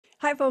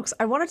Hi, folks.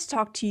 I wanted to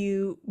talk to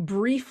you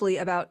briefly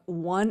about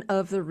one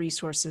of the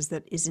resources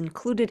that is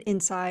included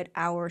inside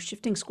our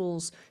Shifting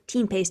Schools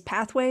team-paced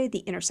pathway, the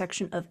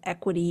intersection of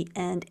equity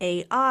and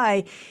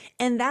AI.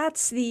 And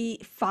that's the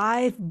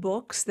 5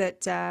 books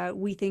that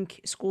we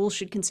think schools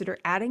should consider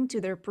adding to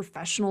their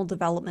professional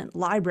development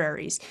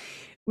libraries.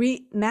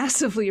 We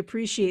massively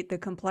appreciate the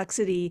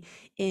complexity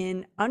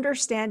in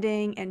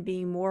understanding and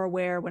being more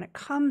aware when it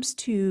comes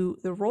to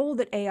the role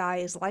that AI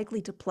is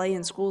likely to play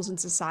in schools and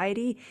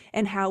society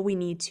and how we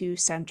need to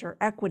center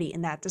equity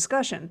in that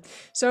discussion.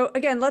 So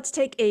again, let's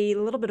take a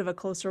little bit of a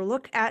closer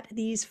look at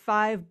these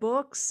 5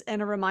 books and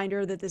a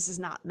reminder that this is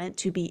not meant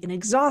to be an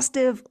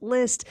exhaustive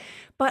list,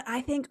 but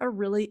I think a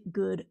really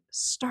good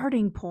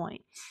starting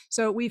point.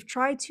 So we've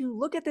tried to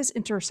look at this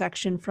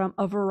intersection from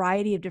a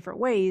variety of different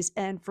ways.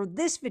 And for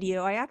this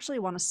video, I actually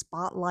want to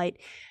spotlight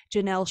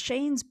Janelle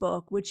Shane's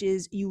book, which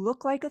is You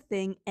Look Like a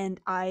Thing and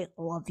I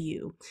Love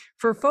You.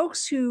 For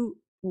folks who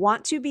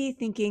want to be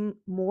thinking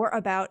more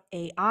about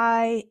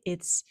AI,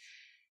 its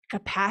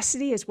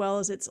capacity as well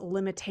as its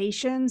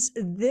limitations,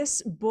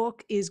 this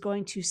book is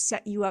going to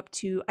set you up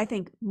to, I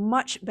think,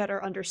 much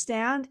better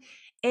understand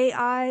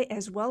AI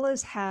as well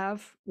as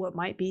have what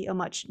might be a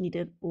much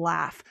needed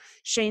laugh.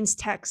 Shane's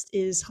text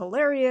is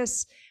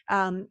hilarious.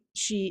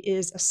 She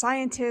is a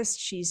scientist.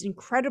 She's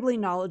incredibly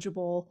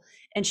knowledgeable,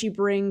 and she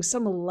brings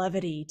some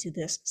levity to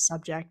this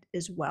subject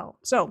as well.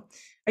 So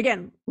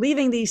again,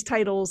 leaving these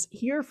titles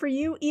here for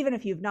you, even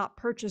if you've not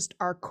purchased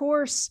our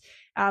course.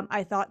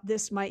 I thought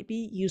this might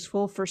be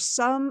useful for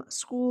some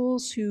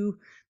schools who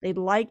they'd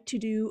like to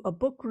do a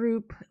book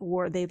group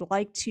or they'd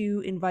like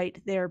to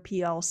invite their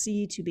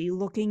PLC to be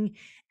looking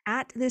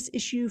at this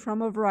issue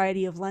from a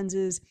variety of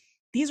lenses.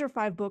 These are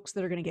 5 books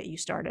that are going to get you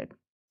started.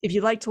 If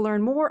you'd like to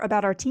learn more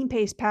about our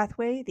team-paced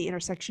pathway, the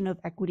intersection of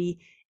equity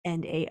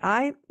and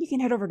AI, you can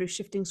head over to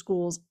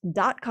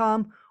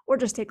shiftingschools.com or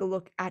just take a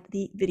look at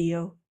the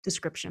video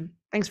description.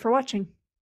 Thanks for watching.